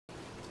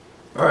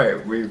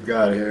Alright, we've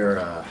got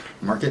here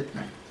market,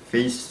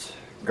 feast,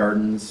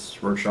 gardens,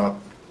 workshop,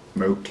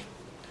 moat,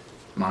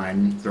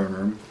 mine, throne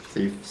room,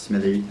 thief,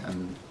 smithy,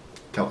 and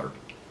keller.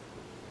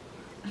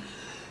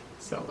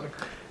 Cellar.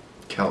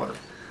 Keller.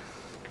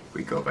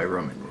 We go by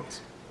Roman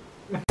rules.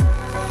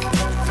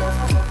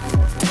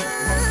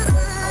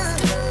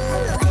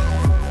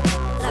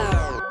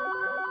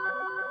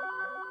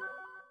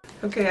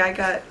 Okay, I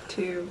got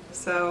 2,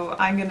 so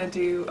I'm gonna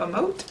do a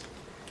moat.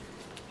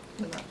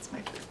 And that's my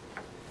turn.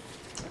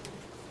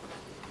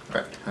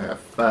 Alright, I have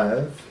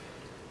 5.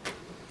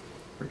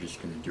 We're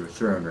just gonna do a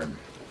throne room.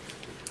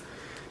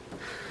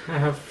 I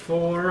have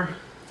 4.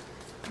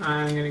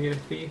 I'm gonna get a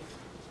thief.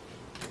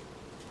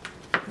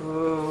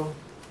 Oh,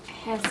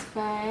 Has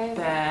 5.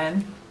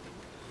 Ben.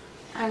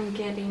 I'm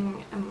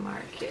getting a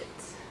market.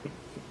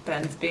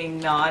 Ben's being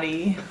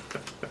naughty.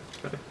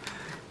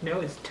 No,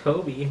 it's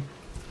Toby.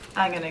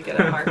 I'm gonna get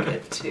a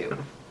market too.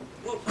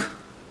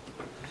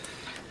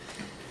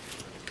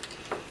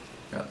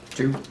 Got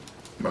 2,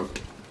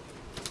 moat.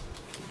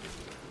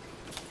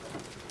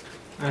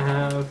 I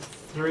have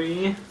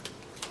 3.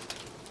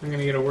 I'm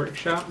gonna get a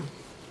workshop.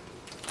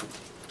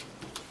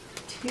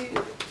 2.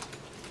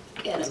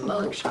 Get What's a a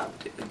moat.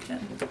 workshop do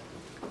again?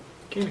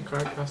 Gain a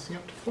card costing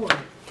up to 4.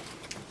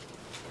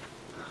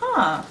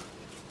 Huh.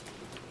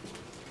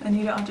 And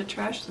you don't have to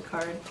trash the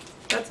card.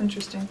 That's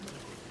interesting.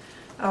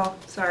 Oh,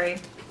 sorry.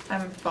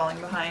 I'm falling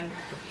behind.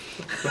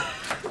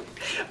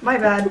 My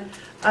bad.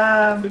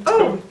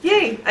 Oh,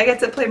 yay! I get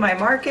to play my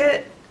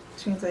market,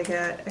 which means I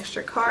get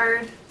extra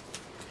card,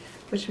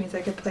 which means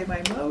I can play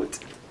my moat.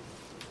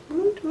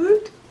 Woot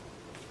woot.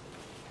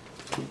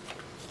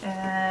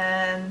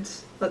 And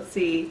let's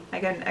see, I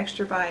get an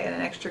extra buy and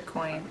an extra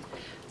coin.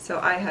 So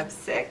I have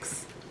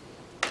 6.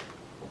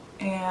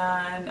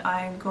 And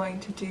I'm going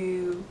to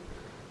do,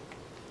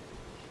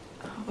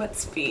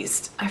 what's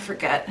feast? I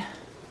forget.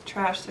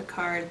 Trash the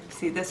card.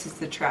 See, this is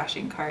the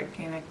trashing card.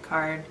 Gain a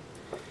card.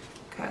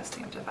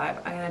 Casting up to 5.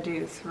 I'm gonna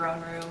do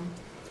throne room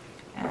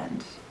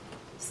and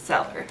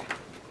cellar.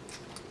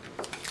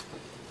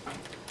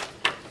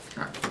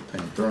 Alright, we're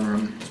playing throne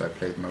room, so I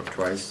played moat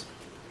twice.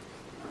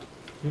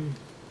 Now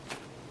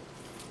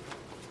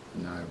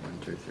I have 1,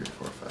 2, 3,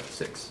 4, 5,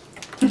 6.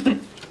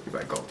 You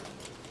buy gold.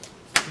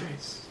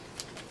 Nice.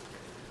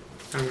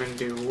 I'm gonna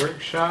do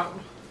workshop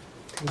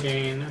to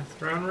gain a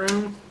throne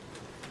room.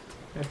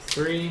 I have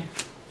 3.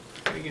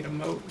 I get a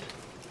moat.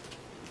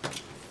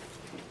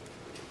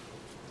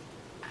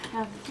 I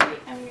have 3.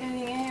 I'm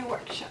getting a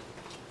workshop.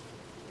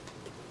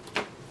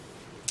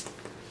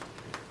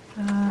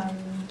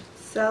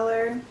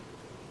 Cellar.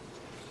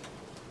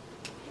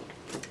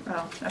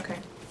 Oh, okay.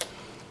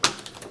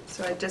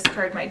 So I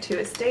discard my 2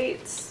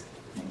 estates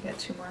and get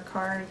 2 more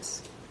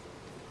cards.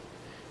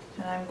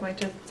 And I'm going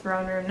to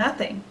throne room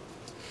nothing.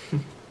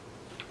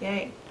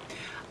 Yay.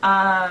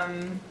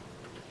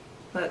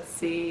 Let's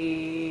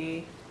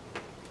see.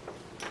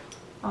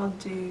 I'll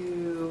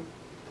do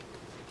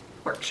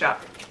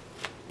workshop.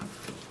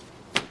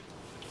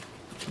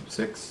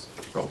 6,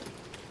 gold.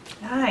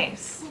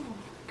 Nice. Oh,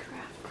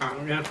 crap.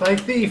 I'm gonna play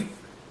thief.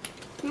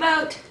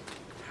 Moat.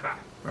 Ha.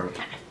 Moat.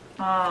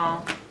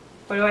 Oh.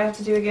 What do I have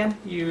to do again?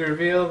 You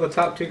reveal the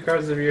top 2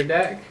 cards of your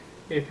deck.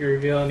 If you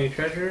reveal any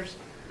treasures,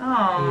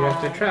 Oh. you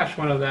have to trash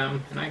one of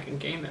them, and I can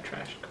gain the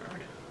trash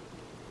card.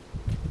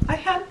 I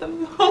had the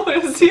moat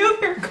as the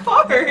other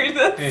card.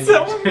 That's And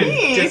so you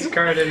mean.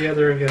 discard any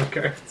other revealed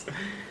cards.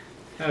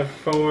 I have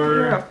 4.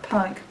 You're a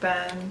punk,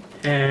 Ben.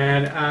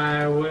 And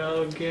I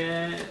will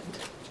get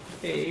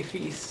a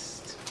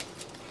feast.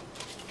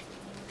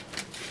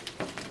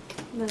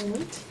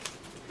 Moat.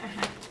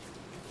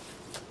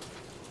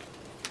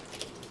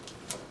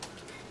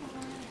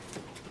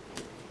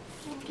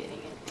 I'm getting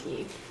a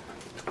thief.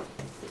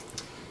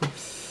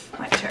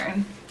 My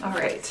turn. All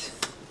right.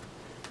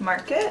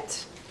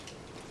 Market.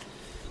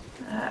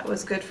 That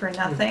was good for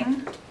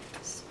nothing.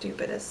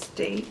 Stupid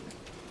estate.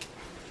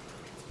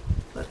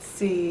 Let's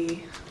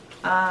see.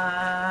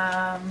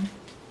 I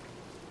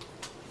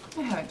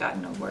haven't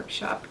gotten a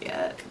workshop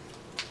yet.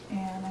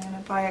 And I'm going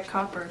to buy a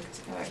copper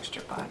because I have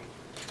extra buy.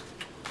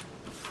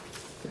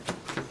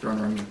 Throne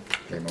room,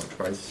 play moat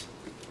twice.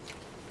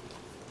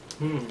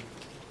 1, 2,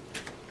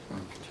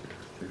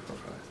 3, 4,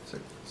 5,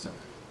 6, 7.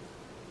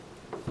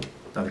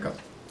 Another card.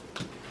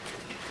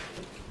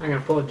 I'm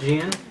gonna pull a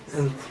Gian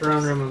and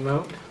throne room a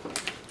moat.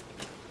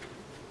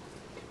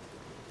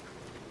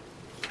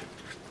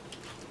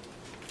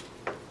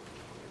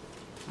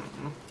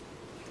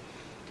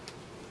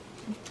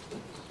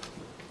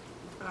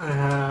 I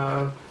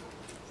have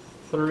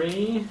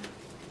 3.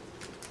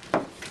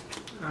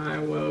 I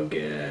will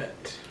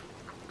get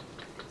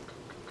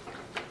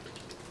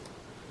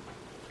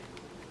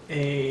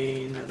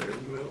another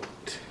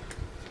moat.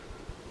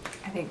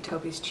 I think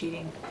Toby's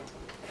cheating.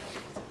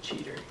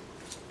 Cheater.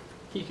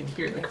 He can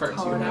hear the I'm cards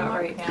you calling out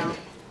have. right now.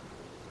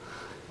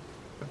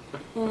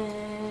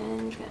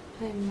 And gonna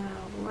play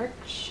my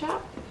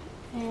workshop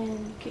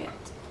and get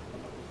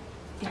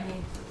a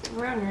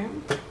throne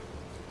room.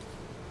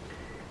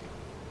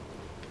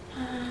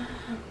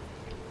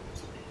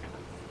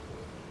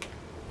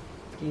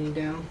 You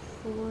down?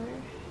 4.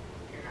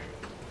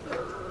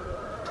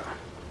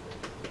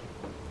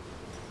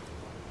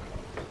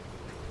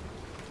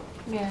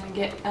 I'm gonna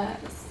get a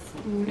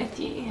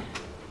smithy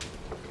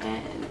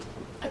and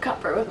a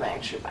copper with my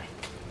extra buy.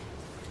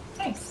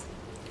 Nice.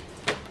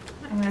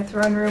 I'm gonna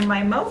throne room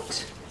my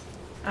moat.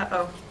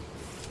 Uh-oh.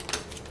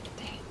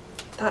 Dang.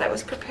 Thought I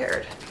was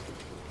prepared.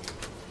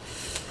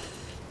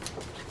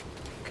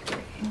 Okay.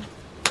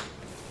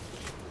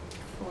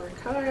 4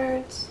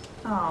 cards.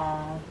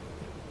 Oh.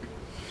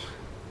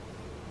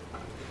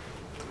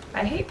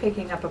 I hate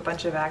picking up a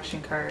bunch of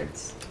action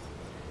cards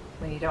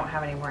when you don't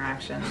have any more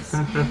actions.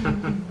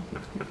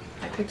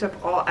 I picked up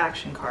all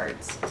action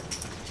cards.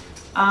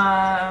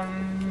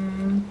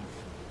 I'll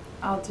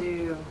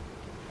do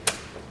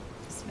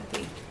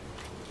smithy.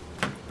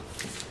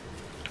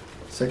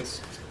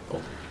 6.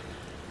 Oh.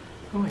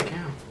 Holy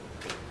cow.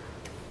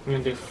 I'm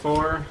gonna do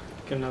 4,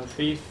 get another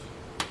thief.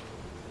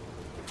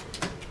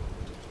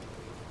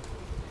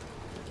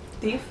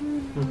 Thief?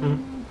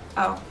 Mm-hmm.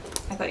 Oh,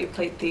 I thought you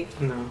played thief.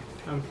 No,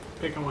 I'm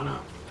picking one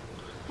up.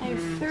 I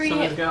have 3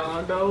 Someone's got a lot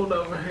of gold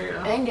over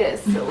here. and get a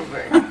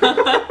silver.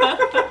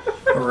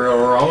 A real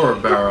roller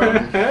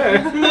baron.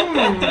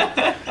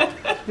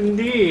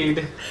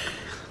 Indeed.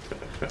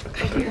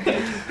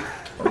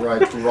 A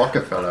right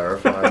Rockefeller,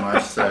 if I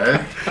might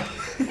say.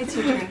 It's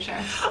your turn, Char.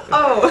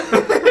 Oh,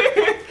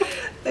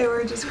 they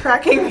were just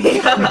cracking me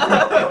up.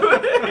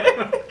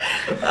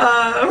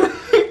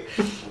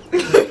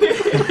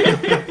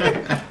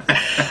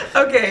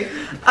 Okay,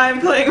 I'm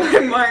playing my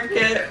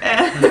market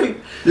and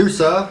You,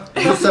 sir,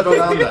 you settle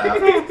down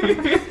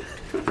there.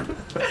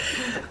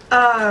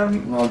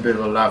 I'll be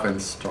the laughing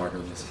stock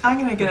of this. I'm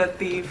gonna get a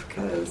thief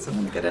because I'm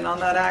gonna get in on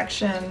that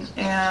action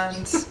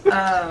and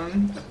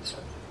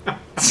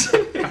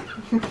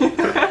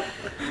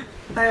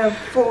I have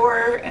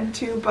 4 and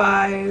 2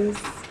 buys.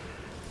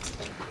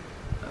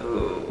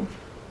 Oh.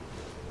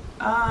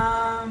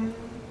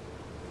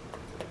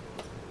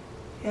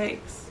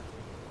 Yikes.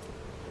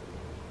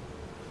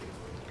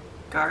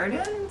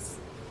 Gardens?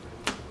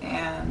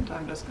 And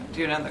I'm just gonna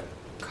do another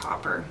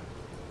copper.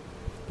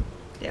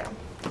 Yeah.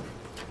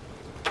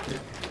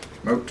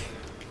 Moat.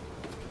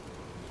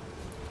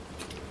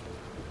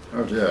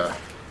 Oh dear.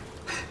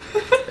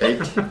 8.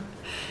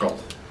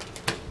 Gold.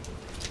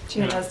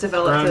 Gian Yeah. has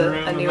developed Run, a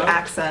run, new run.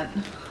 accent.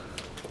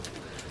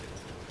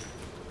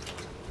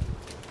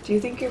 Do you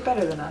think you're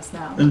better than us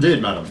now?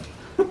 Indeed, madam.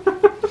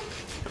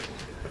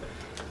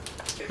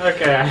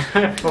 Okay, I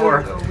have 4.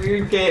 A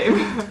weird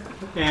game.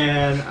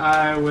 And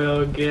I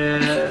will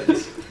get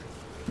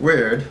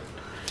Weird.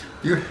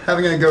 You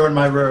having a go in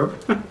my robe?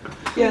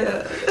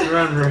 Yeah.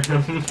 run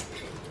room.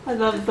 I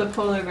love the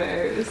polar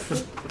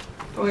bears.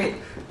 Wait,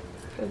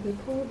 are they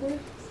polar bears?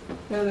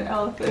 No, they're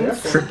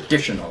elephants.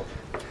 Traditional.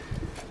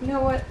 You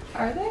know what?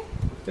 Are they?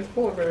 It's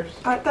polar bears.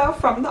 Art thou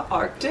from the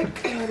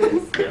Arctic? There it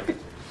is. Yeah.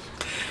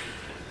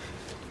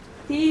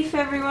 Thief,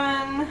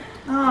 everyone.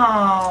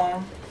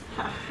 Oh.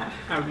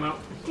 Have no.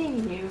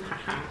 Dang you.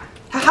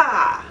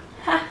 Haha!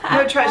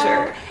 No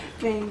treasure.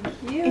 Thank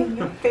In you.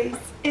 your face,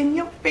 in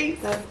your face.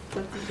 That's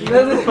You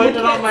can put it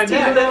on my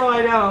deck. No,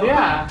 I don't.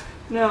 Yeah,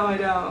 No, I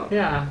don't.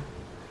 yeah.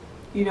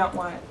 You don't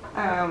want.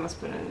 I almost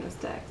put it in this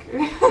deck.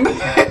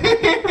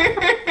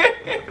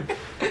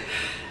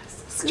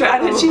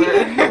 Strategy.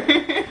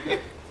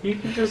 You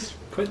can just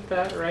put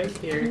that right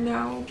here.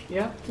 No,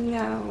 Yep,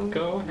 no.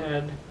 go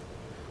ahead.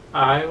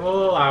 I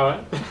will allow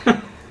it.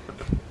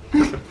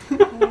 I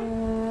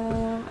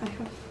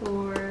have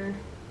 4.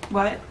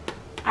 What?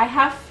 I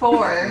have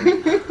 4.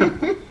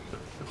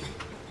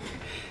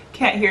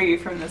 Can't hear you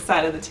from the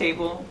side of the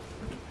table.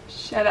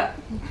 Shut up.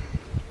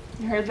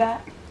 You heard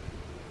that?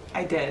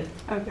 I did.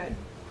 Oh, good.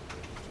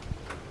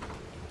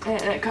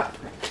 And a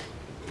copper.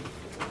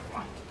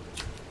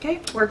 Okay,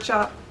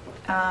 workshop.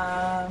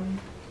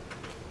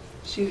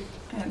 Shoot,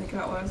 I didn't think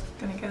about what I was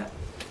gonna get.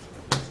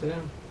 Sit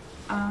down.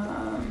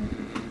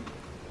 I'm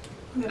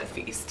gonna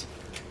feast.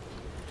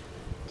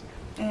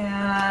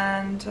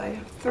 And I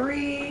have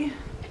 3,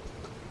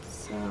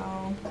 so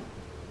I'll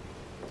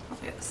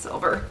get a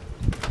silver.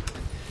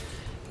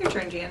 Your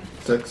turn, Gian.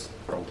 6.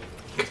 Gold.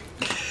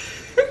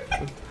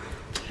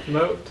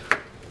 Moat.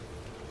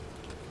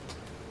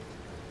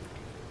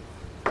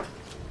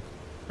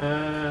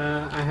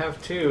 I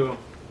have 2.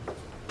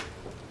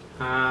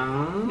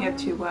 You have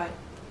 2 what?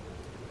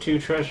 2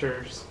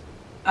 treasures.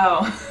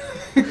 Oh.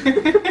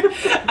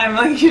 I'm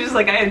like, you're just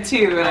like, I have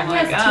 2, and I'm He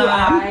like,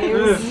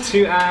 has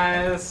 2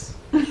 eyes.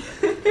 2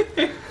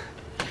 eyes.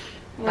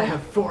 I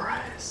have 4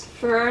 eyes.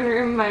 Throne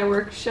room, my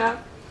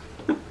workshop.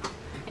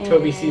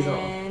 Toby sees all.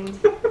 And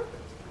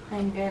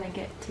I'm gonna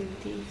get 2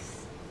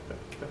 thieves.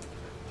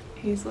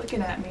 He's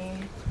looking at me.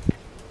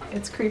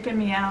 It's creeping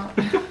me out.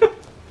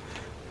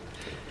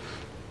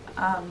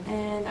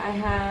 And I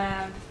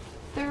have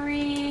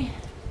 3.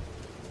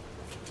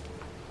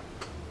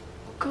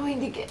 Going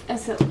to get a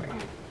silver.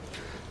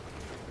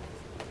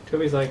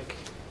 Toby's like,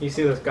 you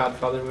see those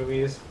Godfather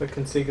movies, the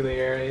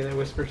consigliere that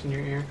whispers in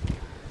your ear?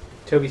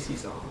 Toby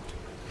sees all.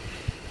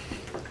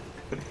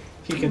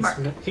 Mark.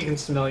 He can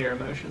smell your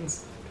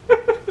emotions.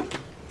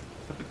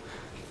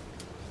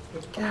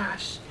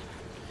 Gosh.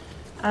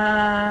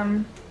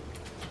 Oh.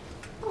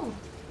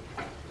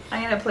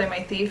 I'm gonna play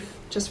my thief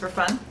just for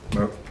fun.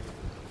 Moat.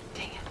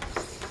 Dang it.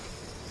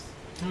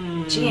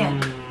 Hmm.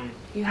 Gian.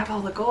 You have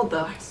all the gold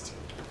though.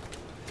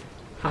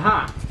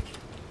 Haha.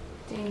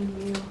 Dang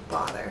you.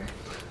 Bother.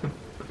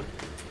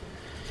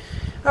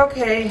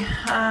 Okay,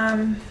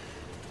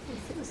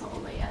 This is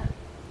only a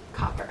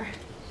copper.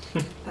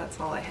 that's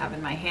all I have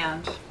in my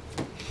hand.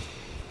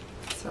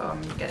 So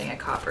I'm getting a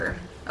copper.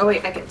 Oh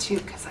wait, I get 2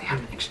 because I have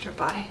an extra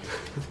buy.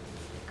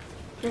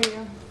 There you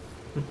go.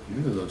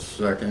 Give it a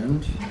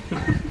second.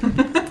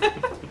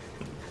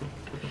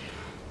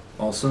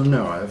 Also,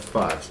 no, I have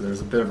 5, so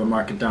there's a bit of a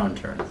market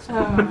downturn. So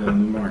Oh. in the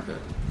market.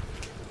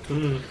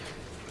 Hmm.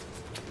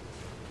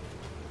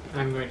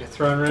 I'm going to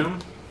throne room.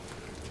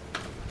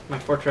 My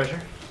 4 treasure.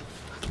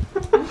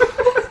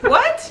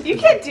 What? You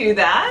can't do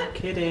that.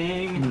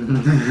 Kidding.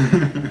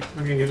 I'm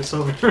gonna get a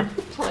silver.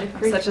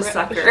 I'm such a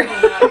sucker.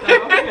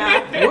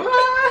 Yeah.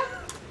 What?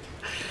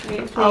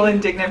 Wait, All please.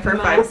 indignant for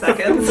 5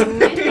 seconds.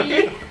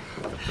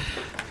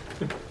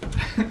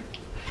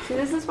 See,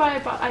 this is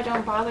why I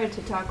don't bother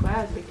to talk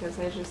loud because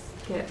I just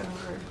get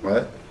over.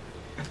 What?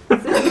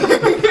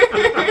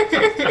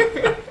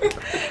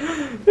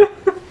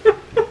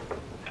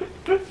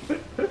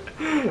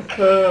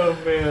 Oh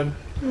man.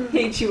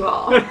 Hate you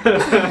all.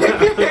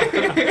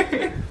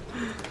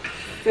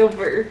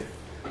 Silver.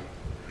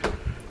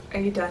 Are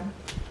you done?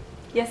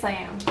 Yes, I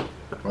am.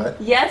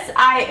 What? Yes,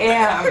 I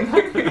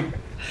am.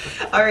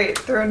 All right,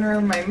 throne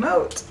room my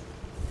moat.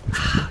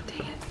 Ah,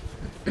 dang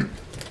it.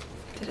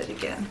 Did it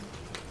again.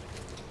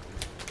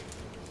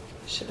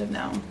 Should have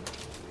known.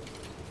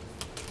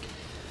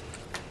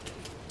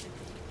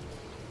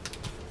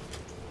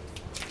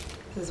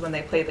 This is when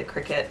they play the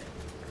cricket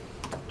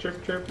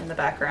Chirp chirp. in the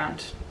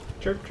background.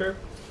 Chirp chirp.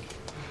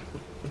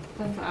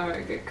 That's not a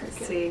very good Let's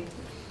cricket. see.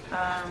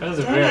 That was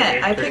a Dang very it,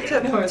 good I cricket. picked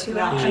up No, it's 2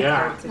 not. action Yeah.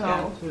 cards again.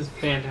 No. This is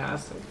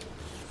fantastic.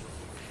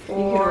 You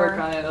could work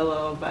on it a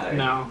little better.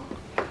 No.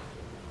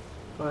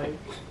 Like,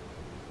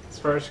 as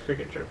far as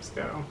cricket chirps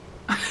go,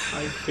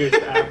 like, here's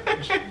the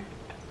average.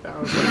 That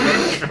was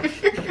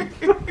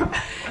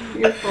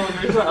You're full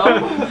of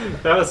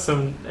yourself. that was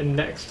some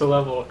next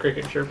level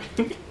cricket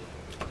chirping.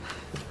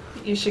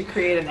 You should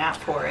create an app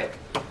for it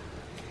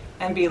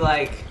and be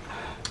like,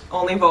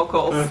 only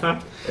vocals. Uh-huh.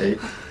 8.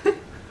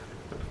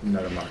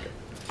 Not a market.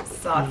 It's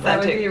That would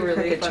authentic be really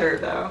cricket funny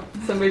chirp. though.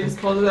 Somebody just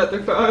pulls out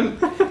their phone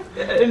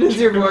and it's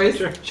your voice.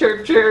 Chirp.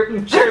 Chirp,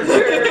 chirp, chirp,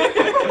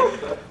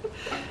 chirp.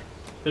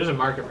 There's a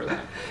market for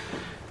that.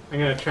 I'm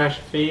gonna trash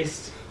a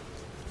feast,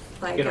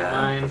 Like get a a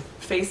mine.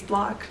 face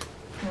block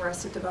in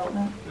Arrested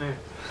Development.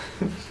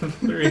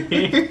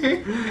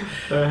 3.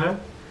 Uh-huh.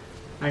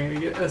 I'm gonna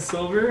get a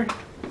silver.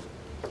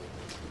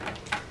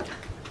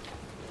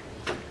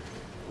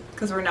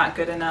 Because we're not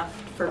good enough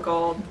for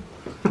gold.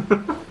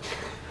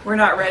 We're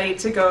not ready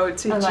to go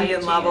to I like Gian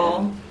Gian.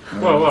 level.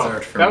 Whoa, whoa.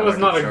 Search for That was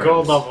not market a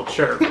gold charts. level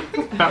chirp.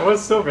 That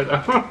was silver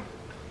though.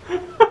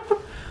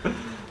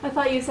 I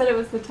thought you said it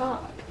was the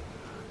top.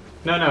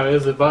 No, it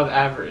was above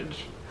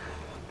average.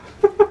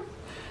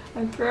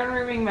 I'm throne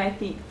rooming my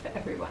thief,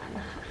 everyone.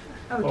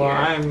 Oh dear. Well,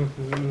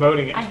 I'm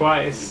moting it I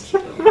twice.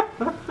 hate you.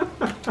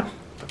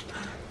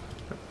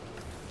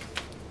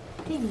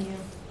 Dang you.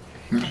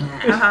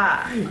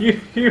 Aha.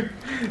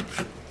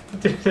 You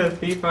did a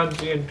thief on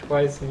Gian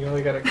twice and you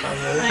only got a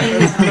cover. I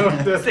That's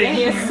know. so, Same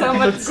He has so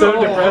much that's so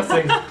gold.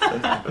 depressing.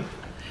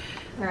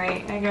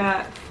 Alright, I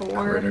got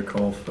 4.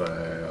 Critical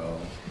fail.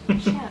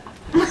 Shut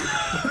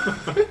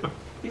up.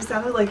 You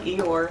sounded like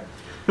Eeyore.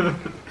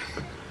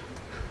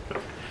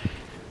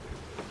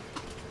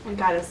 I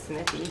got a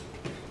smithy.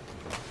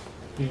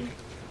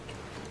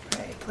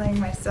 Right, playing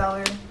my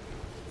cellar.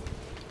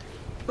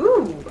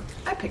 Ooh,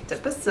 I picked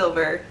up a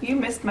silver. You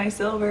missed my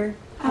silver.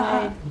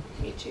 I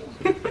hate you.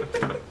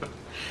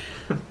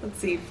 Let's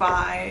see,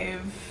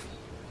 5.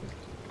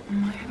 I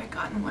haven't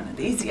gotten one of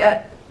these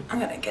yet. I'm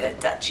gonna get a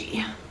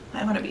duchy.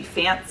 I want to be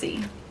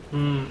fancy,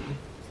 Hmm.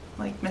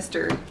 like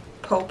Mr.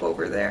 Pope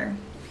over there.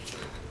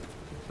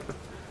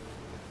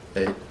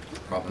 8.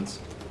 Province.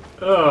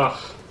 Ugh.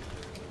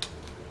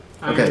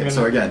 I'm Okay, gonna-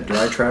 so again, do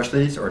I trash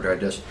these or do I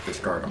just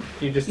discard them?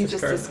 You just You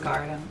just discard.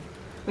 discard them.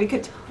 We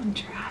could tell them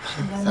trash,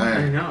 and then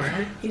I know,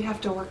 right? you'd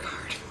have to work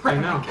hard for I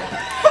them know. again.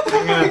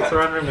 I'm gonna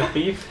throne room a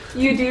thief.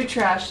 You do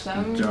trash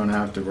them. You don't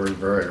have to work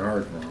very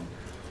hard for them.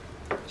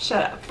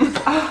 Shut up. I'm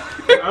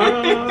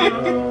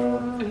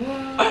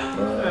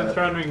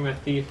throne rooming a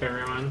thief,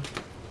 everyone.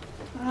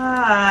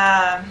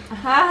 Ah,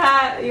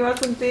 Haha, you want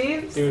some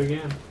thieves? Do it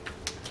again.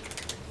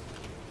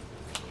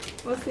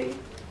 We'll see.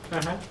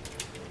 Uh-huh.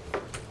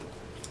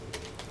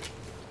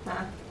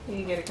 Huh,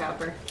 you get a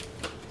copper.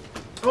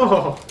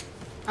 Oh,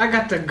 I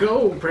got to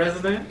go,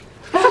 President.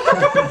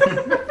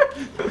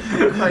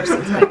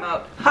 Carson's time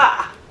up.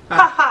 Ha!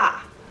 Ha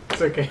ha!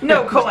 It's okay.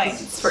 No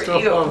coins for Still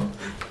you. have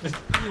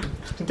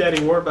Daddy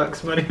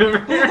Warbucks money over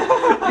here.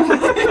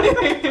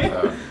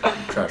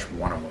 trash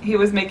one of them. He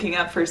was making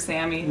up for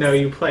Sammy. No,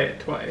 you play it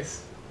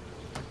twice.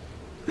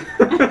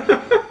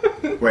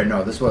 Wait,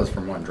 no, this was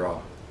from one draw.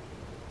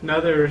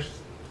 No, there's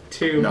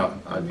two. No,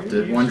 I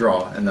did one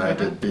draw, and then I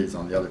did these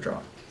on the other draw.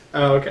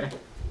 Oh, okay.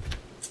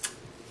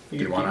 Do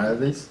you want either of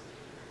these?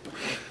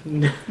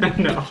 No.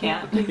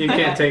 Can't. You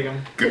can't take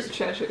them. Just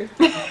treasure.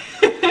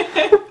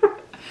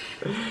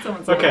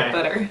 Someone's Okay. a little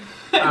better.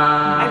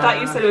 I thought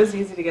you said it was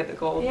easy to get the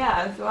gold.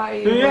 Yeah, that's why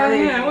you.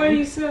 Yeah. What are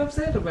you so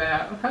upset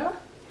about? Huh?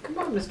 Come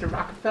on, Mr.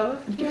 Rockefeller.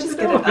 You just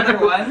get another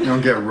one. You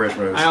don't get rich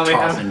by I only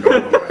have- tossing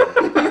gold away.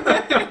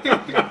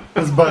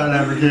 Let's buy an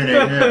Lamborghini,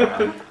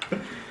 yeah.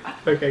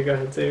 Okay, go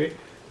ahead, Sammy.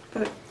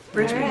 But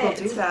rich people Alright.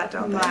 do that,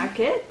 don't they?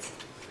 Market.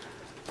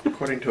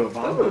 According to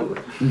Ivana. Ooh.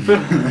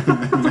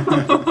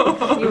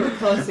 You were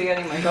close to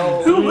getting my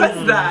gold. Who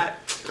was that?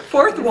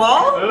 Fourth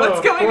wall?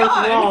 What's going fourth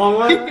on? wall,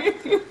 what?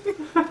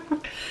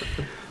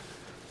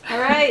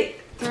 Alright,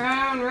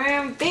 throne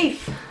room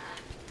thief.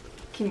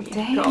 Give me a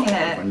Dang gold.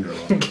 it. One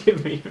draw.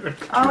 Give me your.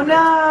 Oh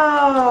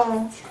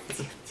no.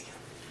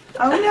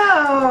 Oh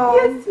no.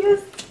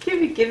 Yes. Give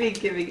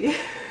me.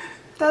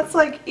 That's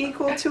like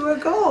equal to a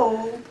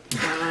gold.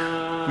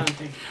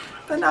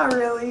 But not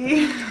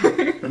really.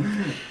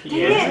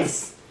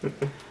 Yes.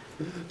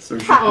 So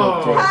she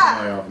Oh. pulled twice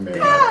my off me,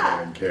 and I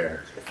don't even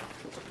care.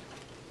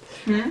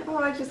 Oh,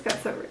 I just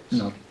got so rich.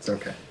 No, it's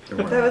okay. Don't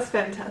worry. That was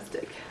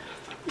fantastic.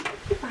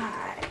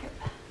 5.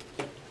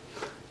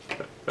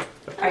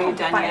 Are you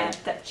done Fine. yet?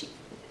 That cheap.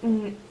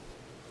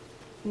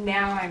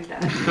 Now I'm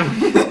done.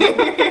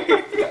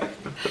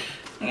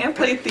 I'm gonna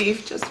play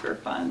thief just for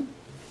fun.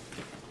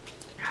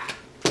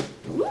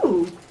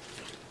 Ooh.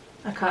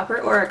 A copper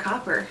or a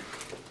copper?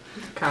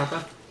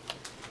 Kappa.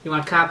 You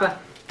want Kappa?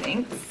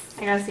 Thanks.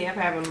 I gotta see if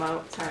I have a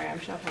moat. Sorry, I'm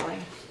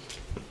shuffling.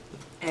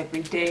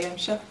 Every day I'm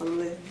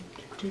shuffling.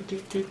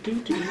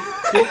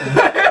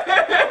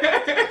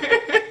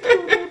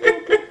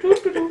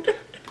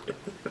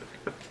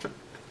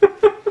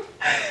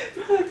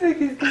 Looks like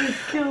he's gonna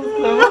kill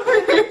someone.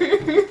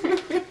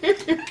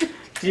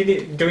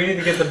 Do we need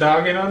to get the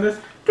dog in on this?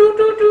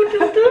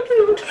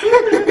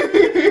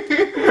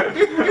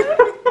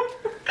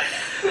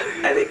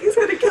 I think he's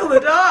gonna kill the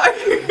dog.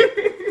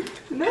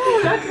 No,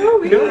 not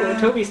Toby. No,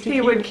 Toby's too He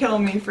cute. would kill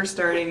me for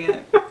starting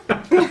it.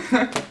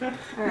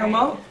 All No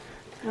moat?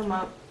 No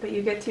moat, but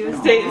you get 2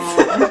 estates.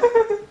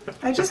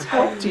 I just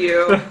helped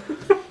you.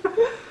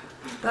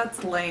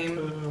 That's lame.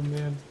 Oh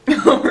man.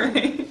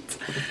 Alright.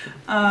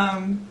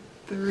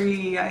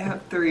 3. I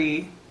have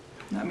 3.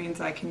 That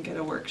means I can get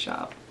a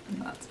workshop.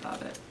 And that's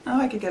about it. Oh,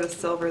 I could get a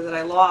silver that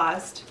I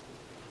lost.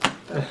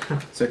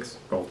 6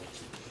 gold.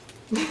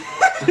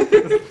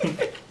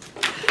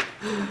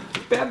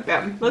 Bam,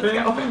 bam. Let's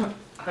go.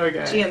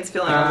 Okay. Gian's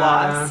feeling a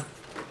loss.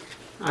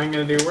 I'm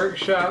gonna do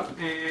workshop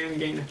and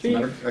gain a thief.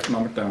 Another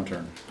economic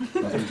downturn.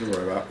 Nothing to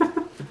worry about.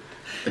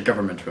 The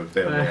government will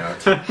bail me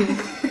out.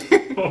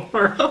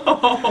 4.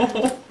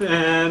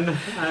 And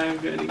I'm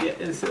gonna get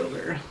a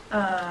silver.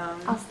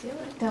 I'll steal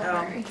it. Don't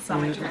worry. It's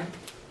not my turn.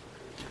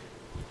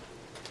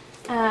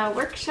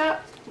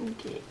 Workshop.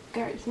 Okay,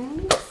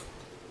 gardens.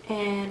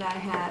 And I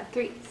have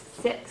 3,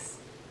 6.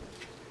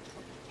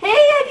 Hey,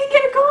 I can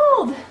get a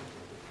gold!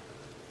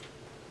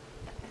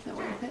 Is it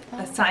worth it A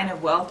though? sign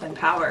of wealth and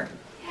power.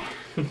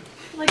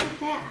 Look at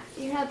that.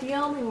 You're not the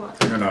only one.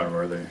 You're not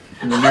worthy.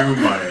 New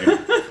money.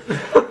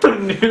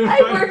 New I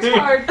worked money.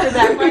 hard for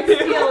that by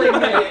stealing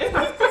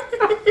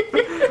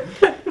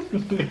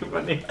it. New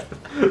money.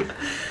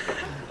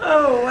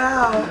 Oh,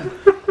 wow.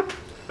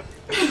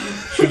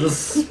 Should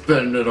just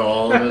spend it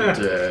all in a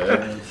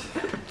day.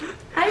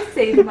 I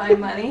saved my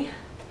money.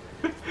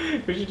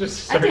 We should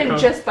just I start didn't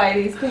going- just buy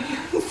these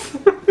pants.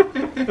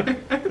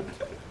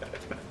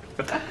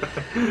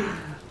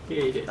 He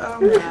ate it. Oh,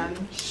 man.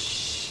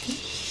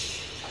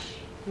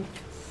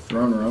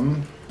 Throne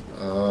room.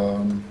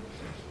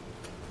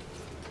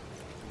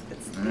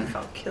 It's thief,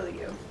 I'll kill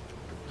you.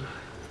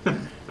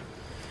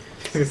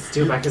 He's gonna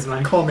steal back his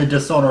money. Call me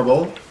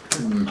dishonorable.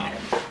 No.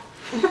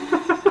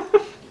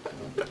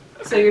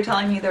 So you're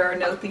telling me there are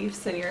no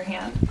thieves in your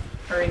hand?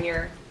 Or in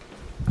your...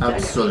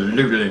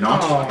 Absolutely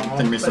not. Aw,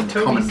 Think me but some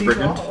Toby common sees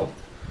brigand. all.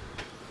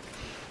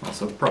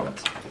 Also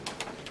province.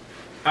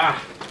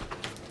 Ah,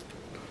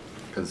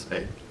 Because,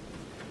 hey.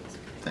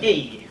 thing.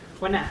 hey,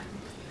 why not?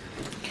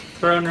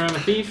 Throne room a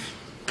thief.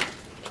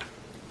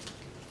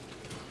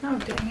 Oh,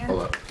 dang it.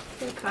 Hold up.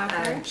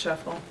 Alright,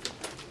 shuffle.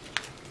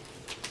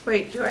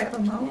 Wait, do I have a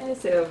moat?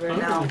 It's over. Oh.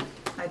 No,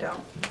 I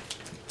don't.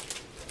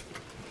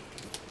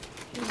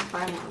 Just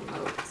buy more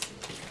moats.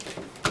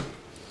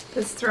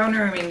 This throne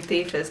room and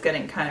thief is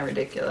getting kind of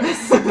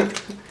ridiculous.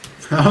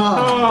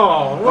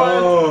 Oh, what?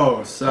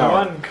 Oh, so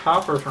 1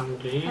 copper from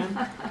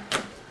Gian.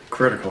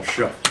 critical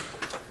shuffle.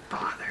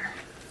 Bother.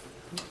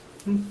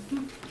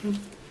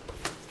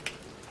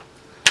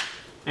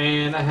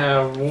 And I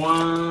have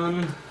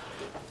 1.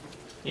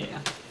 Yeah.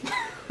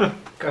 Go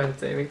ahead,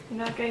 Sammy. You're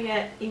not gonna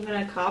get even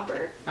a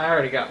copper? I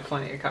already got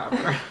plenty of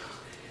copper.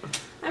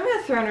 I'm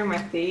gonna throw her my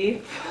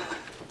thief.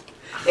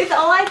 It's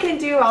all I can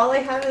do. All I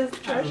have is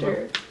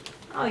treasure.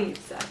 Oh, you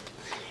suck.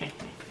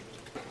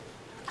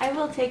 I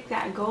will take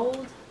that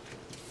gold.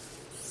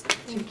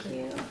 Thank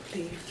you.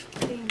 Thief.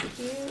 Thank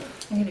you.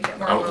 I need to get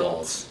more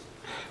Outlaws.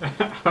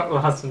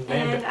 Outlaws and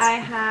bandits. And I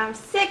have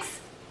 6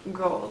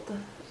 gold.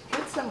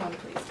 Could someone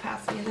please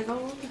pass me the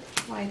gold?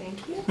 Why,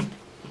 thank you.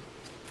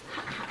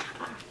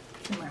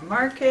 in my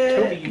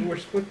market. Toby, you were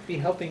supposed to be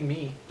helping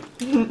me.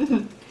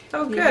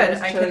 Oh, He good.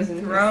 has I can chosen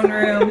his throne side.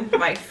 room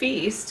my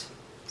feast.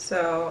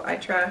 So I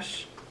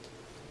trash.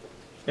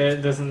 It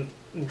doesn't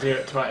do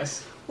it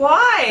twice.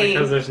 Why?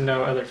 Because there's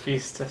no other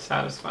feast to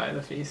satisfy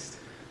the feast.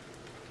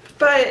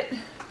 But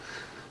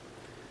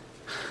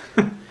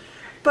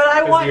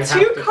I 'Cause want you have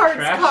 2 to cards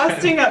trash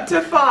costing up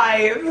to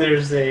 5.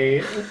 There's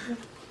a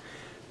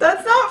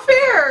That's not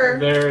fair.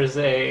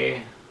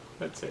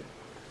 what's it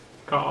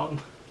called?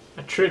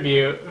 A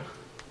tribute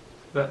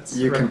that's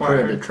You can put it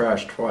required. to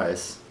trash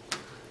twice.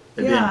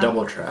 It'd Yeah. be a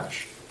double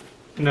trash.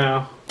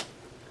 No.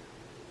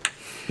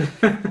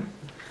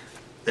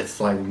 It's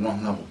like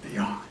one level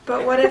beyond.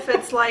 But what if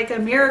it's like a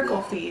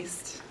miracle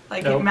feast?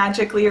 Like Nope. it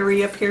magically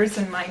reappears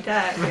in my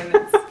deck and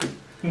it's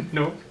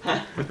Nope.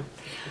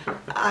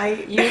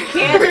 You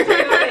can't do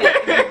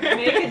it.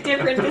 Make a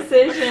different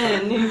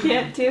decision. You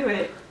can't do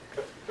it.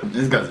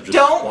 These guys are just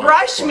don't squat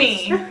rush squats.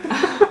 me.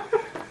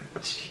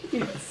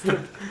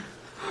 Jeez.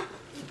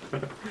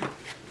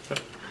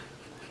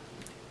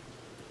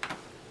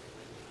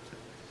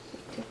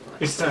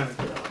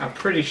 I'm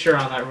pretty sure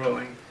on that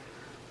ruling.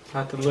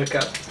 I'll have to look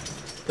up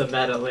the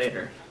meta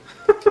later.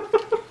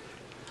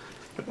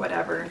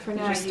 Whatever. For You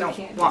now, just you don't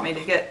can't want do me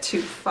to get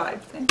 2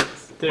 5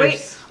 things. There's-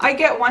 Wait, I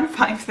get 1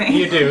 5 thing.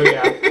 You do,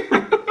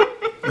 yeah.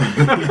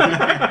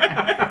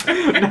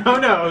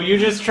 No, you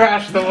just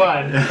trashed the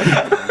one.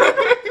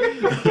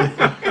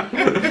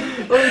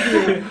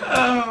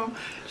 Oh,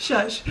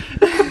 shush.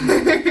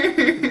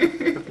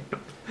 I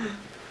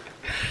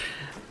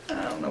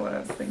don't know what I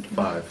was thinking.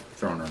 5.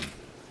 Throne room.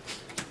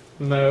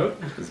 Moat.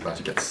 This is about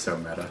to get so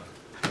meta.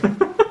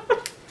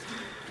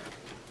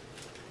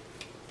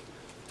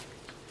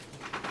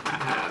 I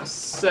have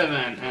 7,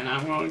 and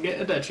I'm going to get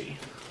a duchy.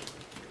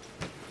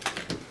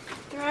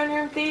 Throne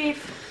room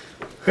thief.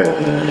 We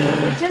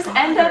just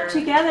end up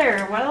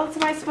together. What else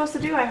am I supposed to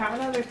do? I have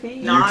another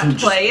thief. Not you can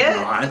play just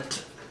it?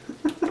 Not.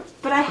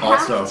 But I have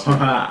Also.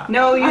 to.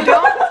 No, you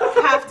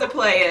don't have to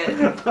play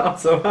it.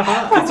 Also,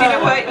 Because you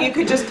know what? You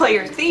could just play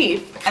your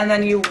thief, and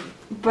then you.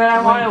 But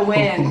I want to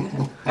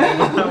win.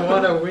 I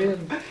want to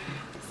win.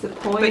 It's the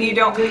point. But you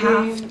don't of the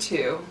have game.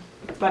 to.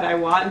 But I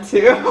want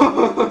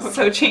to.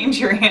 So change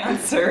your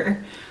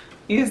answer.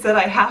 Use that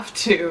I have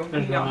to. You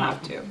There's don't no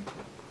have to.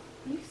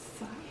 You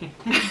suck.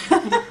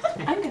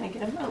 I'm gonna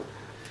get a moat.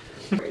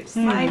 It's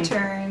my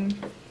turn.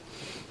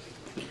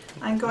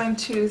 I'm going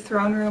to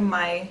throne room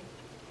my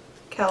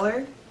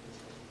Keller.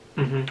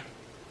 Mm-hmm.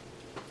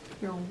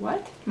 Your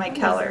what? My What is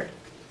Keller.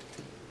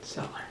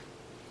 Seller.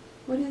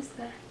 What is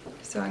that?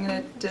 So I'm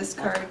going to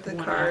discard the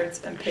One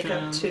cards and pick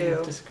up action,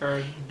 2.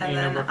 Discard. And any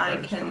then number of I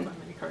cards, can- not that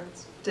many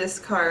cards.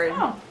 Discard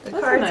Oh, the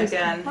that's a cards nice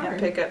again card. and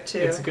pick up 2.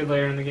 It's a good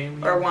layer in the game.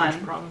 when Or you have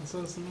one.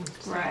 provinces and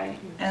stuff. Right.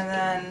 And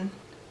then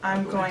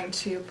I'm going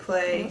to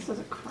play. This is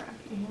a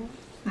crappy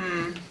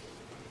hand.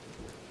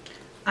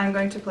 I'm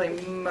going to play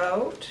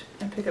Moat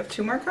and pick up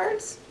 2 more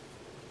cards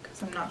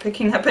because I'm not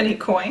picking up any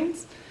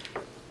coins.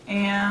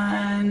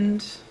 And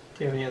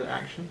Do you have any other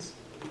actions?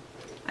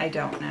 I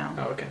don't know.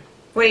 Oh, okay.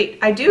 Wait,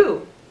 I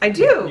do. I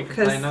do You can play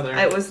because another.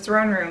 it was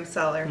throne room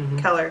seller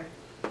Mhm. Keller.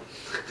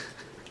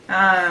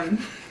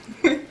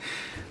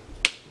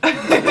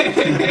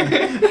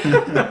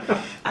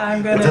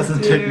 I'm gonna It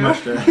doesn't do. take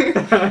much to.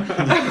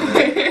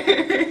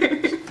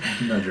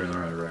 No, you're in the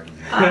right direction.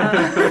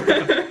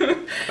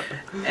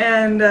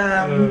 And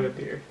Oh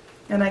dear.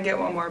 and I get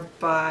 1 more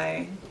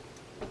buy.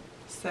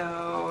 So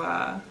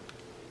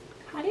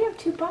How do you have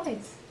 2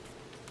 buys?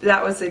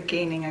 that was a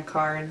gaining a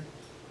card,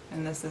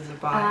 and this is a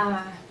buy,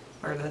 Ah.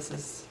 or this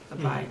is a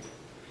buy.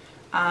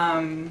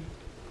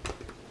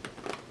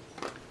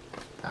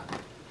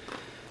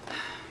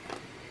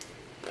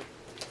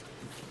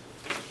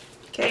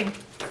 Okay.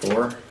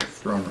 4.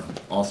 Throne room.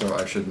 Also,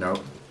 I should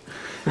note,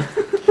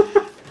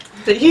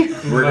 Did you?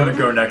 we're gonna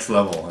go next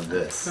level on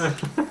this.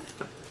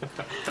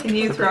 Can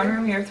you throne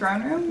room your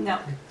throne room? No.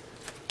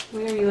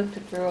 We already looked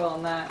through all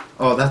that.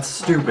 Oh, that's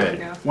stupid.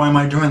 go. Why am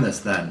I doing this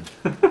then?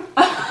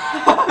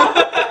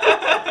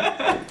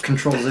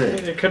 Control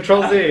Z.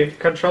 Control Z.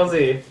 Control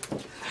Z.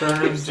 Throne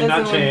rooms do not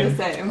Doesn't look change.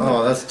 the same.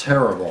 Oh, that's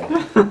terrible.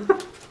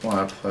 Well,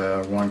 I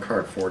play 1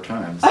 card 4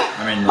 times.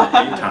 I mean, like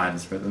 8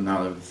 times, but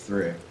now there's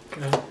 3. Okay.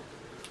 That'd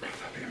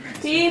be amazing.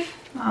 Steve.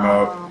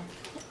 Oh.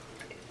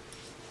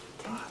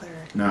 Bother.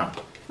 No,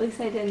 At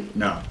least I didn't.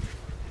 no.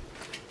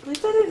 At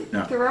least I didn't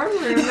No. throne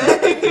room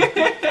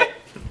it.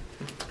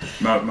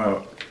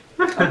 Mo.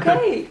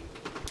 Okay.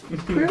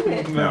 Prove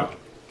it. No.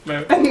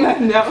 Moat.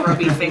 No.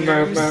 Grubby Moat,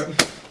 fingers.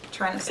 moat.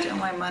 Trying to steal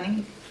my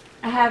money.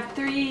 I have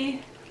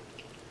 3.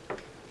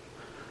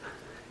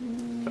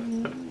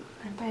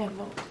 I buy a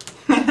vote.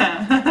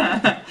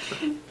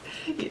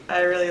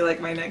 I really like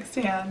my next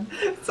hand.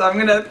 So I'm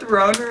gonna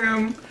throne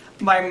room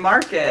my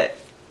market.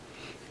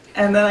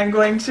 And then I'm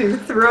going to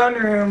throne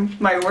room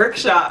my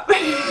workshop.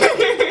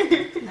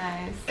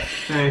 Nice.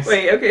 Nice.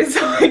 Wait, okay,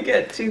 so I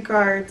get 2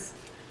 cards.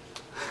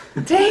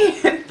 Dang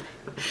it!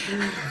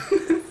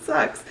 This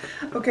sucks.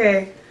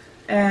 Okay,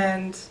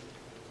 and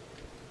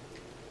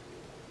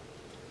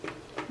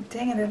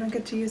dang it, I don't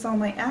get to use all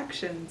my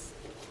actions.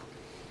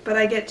 But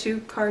I get 2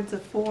 cards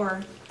of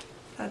 4.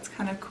 That's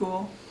kind of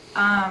cool.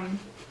 I'm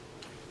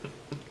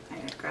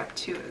gonna grab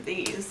 2 of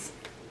these.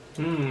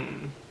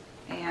 And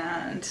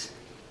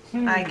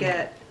I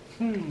get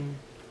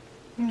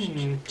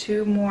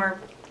 2 more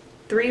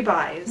 3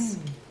 buys.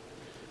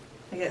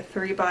 I get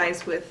 3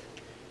 buys with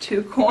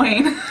 2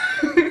 coin.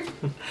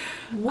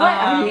 What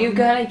are you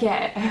gonna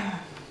get?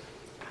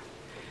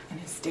 An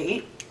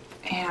estate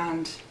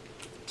and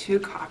 2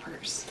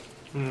 coppers.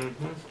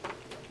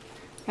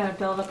 Gotta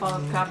build up all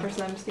those coppers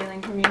that I'm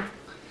stealing from you.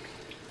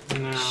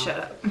 No. Shut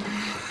up.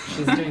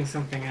 She's doing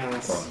something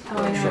else. Oh,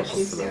 I know what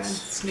she's doing.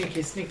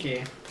 Sneaky,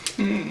 sneaky.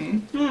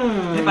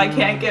 If I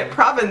can't get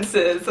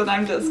provinces, then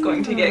I'm just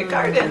going to get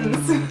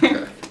gardens.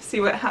 Okay.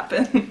 See what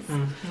happens.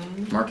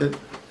 Market.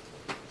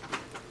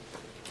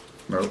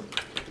 Moat.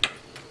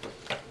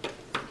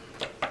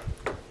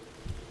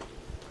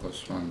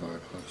 +1 by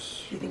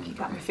plus. You think you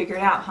got me figured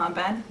out, huh,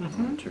 Ben?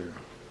 1, 2,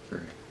 3,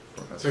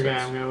 4, 5, It's okay,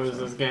 I'm gonna lose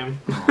this game.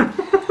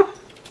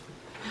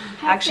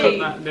 Actually,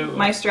 Not do-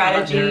 my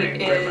strategy not generating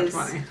very much is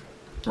money.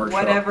 Workshop.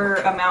 whatever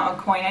amount of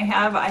coin I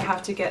have, I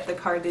have to get the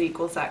card that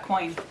equals that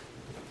coin.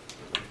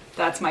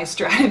 That's my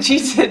strategy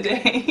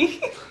today.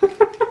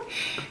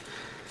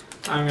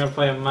 I'm gonna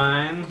play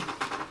mine.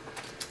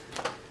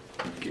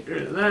 Get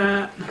rid of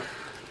that.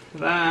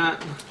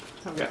 That.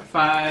 I've got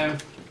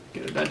 5.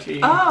 Get a duchy.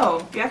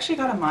 Oh, you actually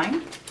got a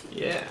mine?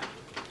 Yeah.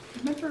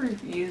 I've never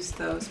used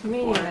those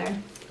Me before. neither.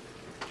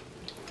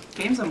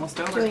 Game's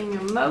almost over. Doing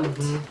a moat.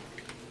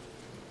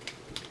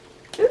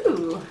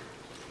 Ooh.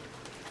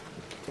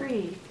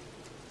 3,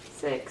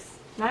 6,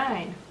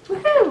 9.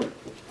 Woohoo!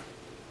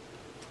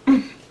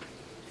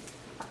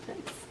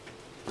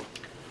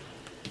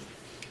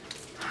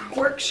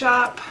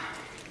 Workshop.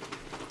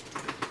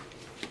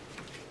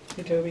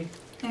 Hey, Toby.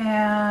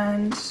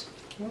 And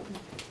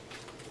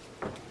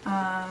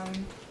I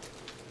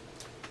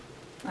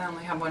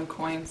only have 1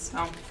 coin,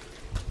 so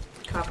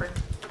copper.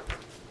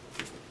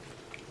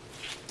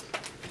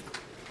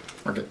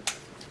 Market.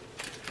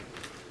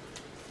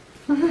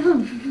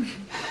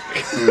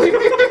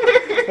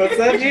 What's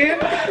that, Gian?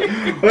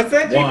 What's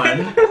that,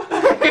 Gian? 1.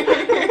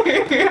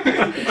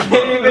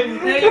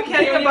 No, you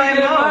can't even buy a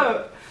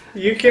moat.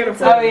 You can't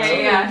afford Oh, yeah.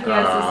 He has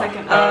the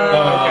second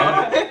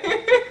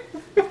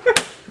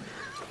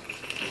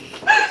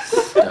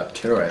Step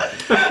to it.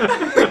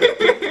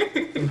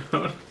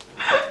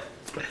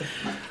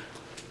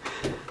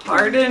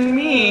 Pardon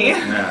me.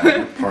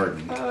 Yeah,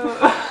 pardon.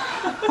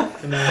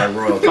 By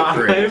royal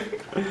decree.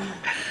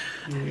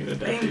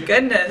 Thank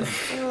goodness.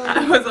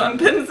 I was on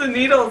pins and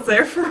needles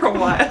there for a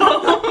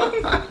while.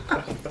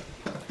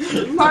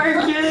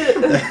 Market!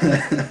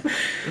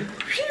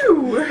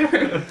 Phew.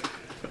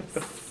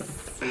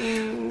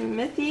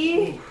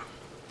 Smithy.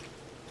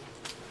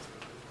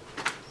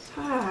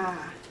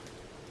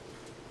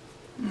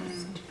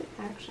 Stupid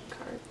action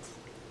cards.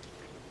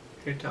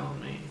 You're telling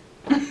me.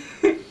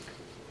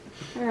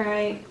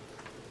 Alright.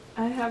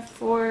 I have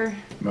 4.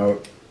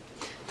 Moat.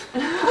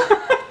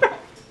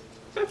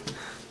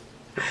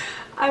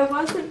 I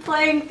wasn't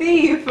playing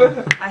thief.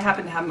 I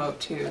happen to have moat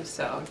too,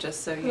 so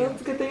just so you. Well,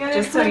 it's a good thing I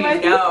Just didn't so play my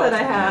you thief know. that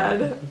I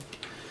had.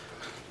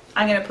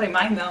 I'm gonna play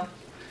mine though.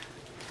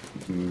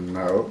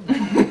 Moat. No.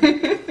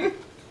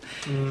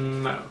 Get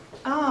a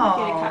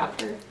Oh,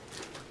 copper.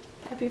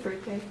 Happy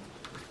birthday.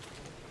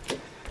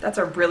 that's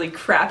a really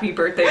crappy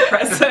birthday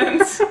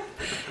present.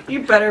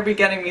 You better be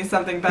getting me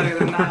something better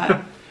than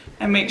that,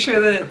 and make sure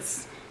that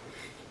it's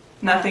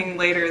nothing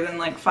later than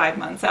like 5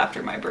 months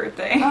after my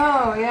birthday.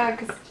 Oh, yeah,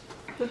 because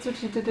that's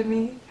what you did to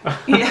me.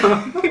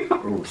 Yeah.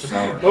 Ooh,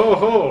 sour. Oh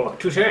ho,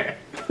 touche.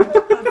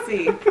 Let's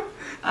see.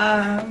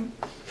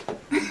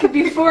 It could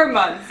be 4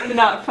 months, but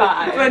not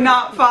 5. But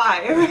not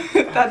 5.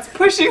 That's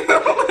pushing the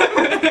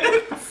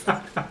limits.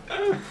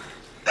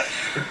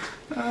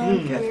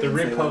 The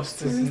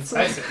riposte is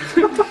incisive.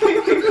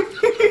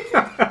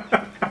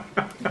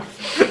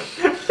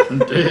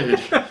 Indeed.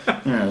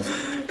 Yes.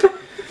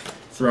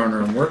 Throne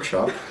room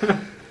workshop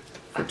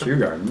for 2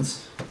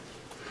 gardens.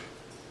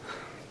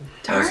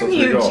 Also Darn 3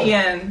 you, gold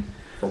Gian.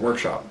 for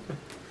workshop.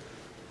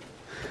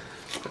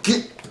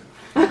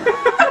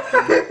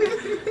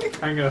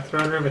 I'm gonna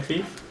throw room a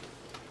thief.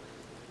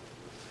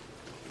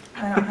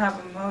 I don't have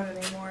a mode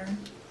anymore.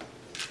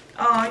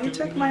 Oh, you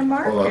took my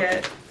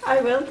market. I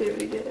will do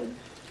it again.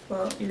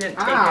 Well, you didn't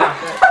take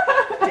Ah.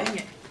 it, but dang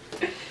it.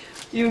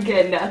 You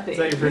get nothing. Is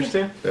that your first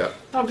 2? Yeah.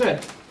 Oh, good.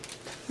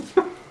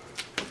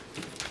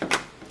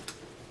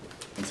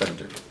 And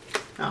 17.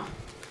 Oh.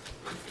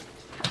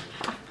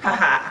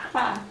 Haha.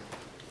 Ha.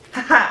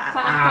 Haha.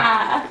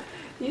 Ha.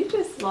 You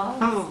just lost.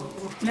 Oh.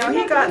 No,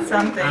 he got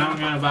something. I'm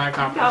gonna buy a You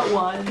copper. got He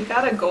 1.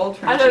 got a gold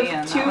from Out Gian. of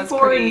That 2, was 4,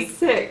 pretty. and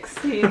 6,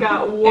 he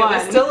got 1. It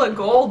was still a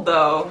gold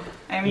though.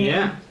 I mean,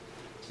 Yeah.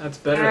 That's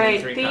better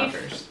Alright, than 3 thief.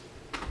 counters.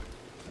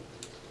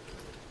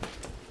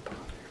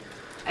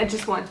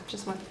 Just one.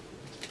 Just one.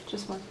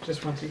 Just one.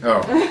 Just one thief.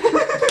 Oh,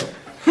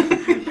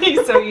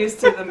 He's so used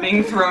to the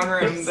main throne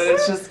room that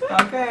it's just,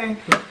 okay,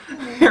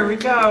 here we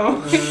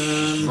go.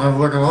 let's have a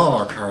look at all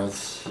our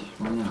cards.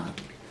 Why not?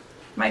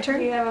 My Do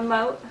turn? you have a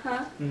moat,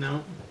 huh?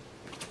 No.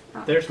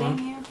 Oh, There's dang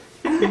one.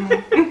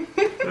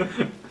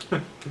 you.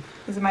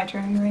 Is it my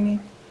turn, Ringy?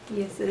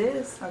 Yes, it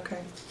is.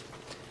 Okay.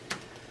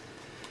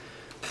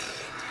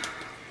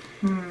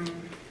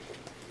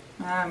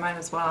 I might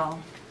as well.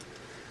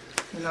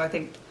 Even though I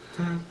think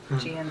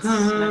Gian's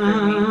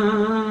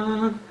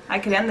snookered me. I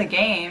could end the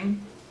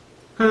game.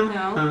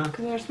 No,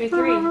 because there's to be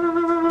 3.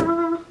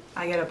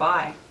 I get a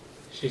bye.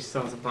 She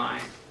still has a buy.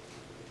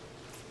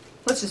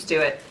 Let's just do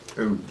it.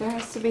 Ooh. There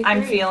has to be 3.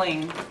 I'm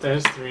feeling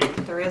There's 3.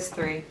 there is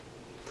 3.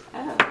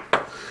 Oh.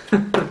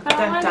 But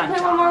I wanted to dun, play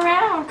dun. one more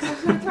round because I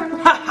was going to turn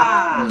around.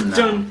 Haha! No.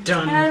 Dun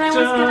dun And I was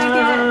gonna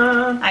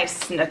dun. I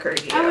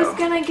snookered you. I was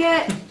gonna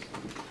get.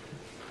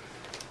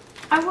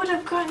 I would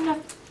have gotten a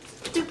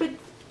stupid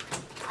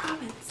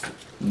province.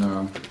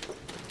 No.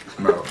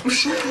 Mo.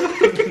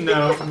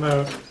 No,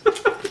 no.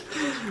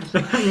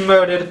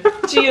 Moted.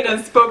 Gian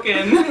has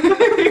spoken.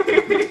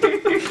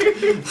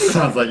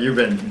 Sounds like you've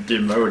been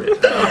demoted.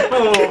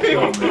 Oh,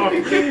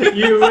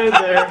 you went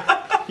there.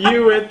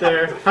 You went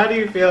there. How do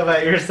you feel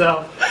about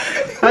yourself?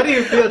 How do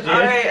you feel, Gian?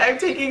 Alright, I'm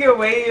taking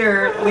away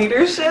your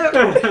leadership.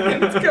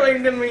 It's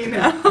going to me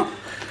now.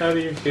 How do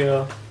you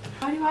feel?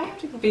 Why do I have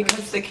to go?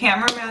 Because the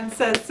cameraman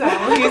says so.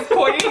 He's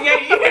pointing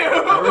at There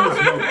is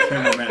you. no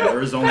cameraman.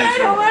 There is only I don't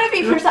zero. want to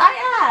be first. I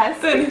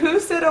asked. Then who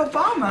said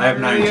Obama? I have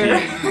 19. earlier?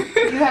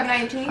 You have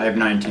 19. I have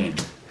 19.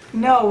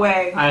 No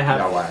way. I have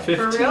No way. 15.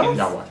 For real?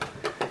 Yeah, what?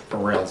 For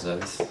real,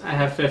 sis. I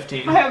have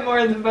 15. I have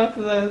more than both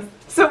of those.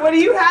 So what do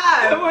you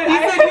have? You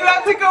said you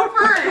have to go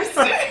first.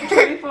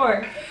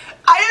 24.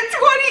 I have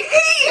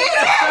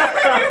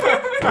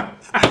 28.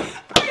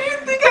 I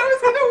didn't think I was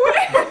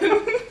gonna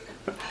win.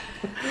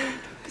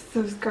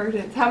 Those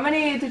gardens. How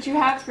many did you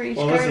have for each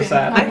What was garden? this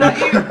at?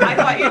 I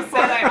thought you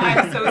said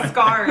I'm so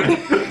scarred.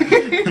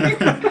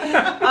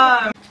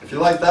 If you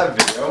like that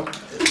video,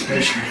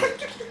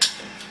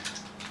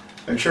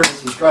 make sure to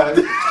subscribe.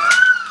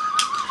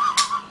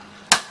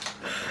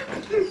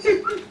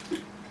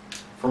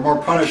 For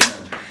more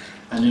punishment.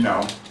 And you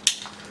know,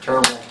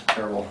 terrible,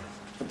 terrible,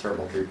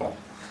 terrible people.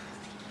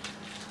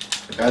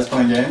 The guys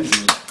playing games.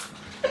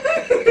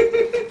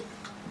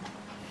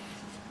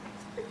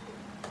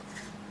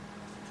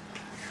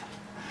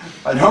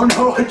 I don't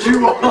know what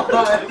you want.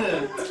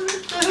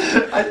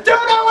 I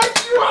don't know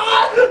what you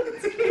want.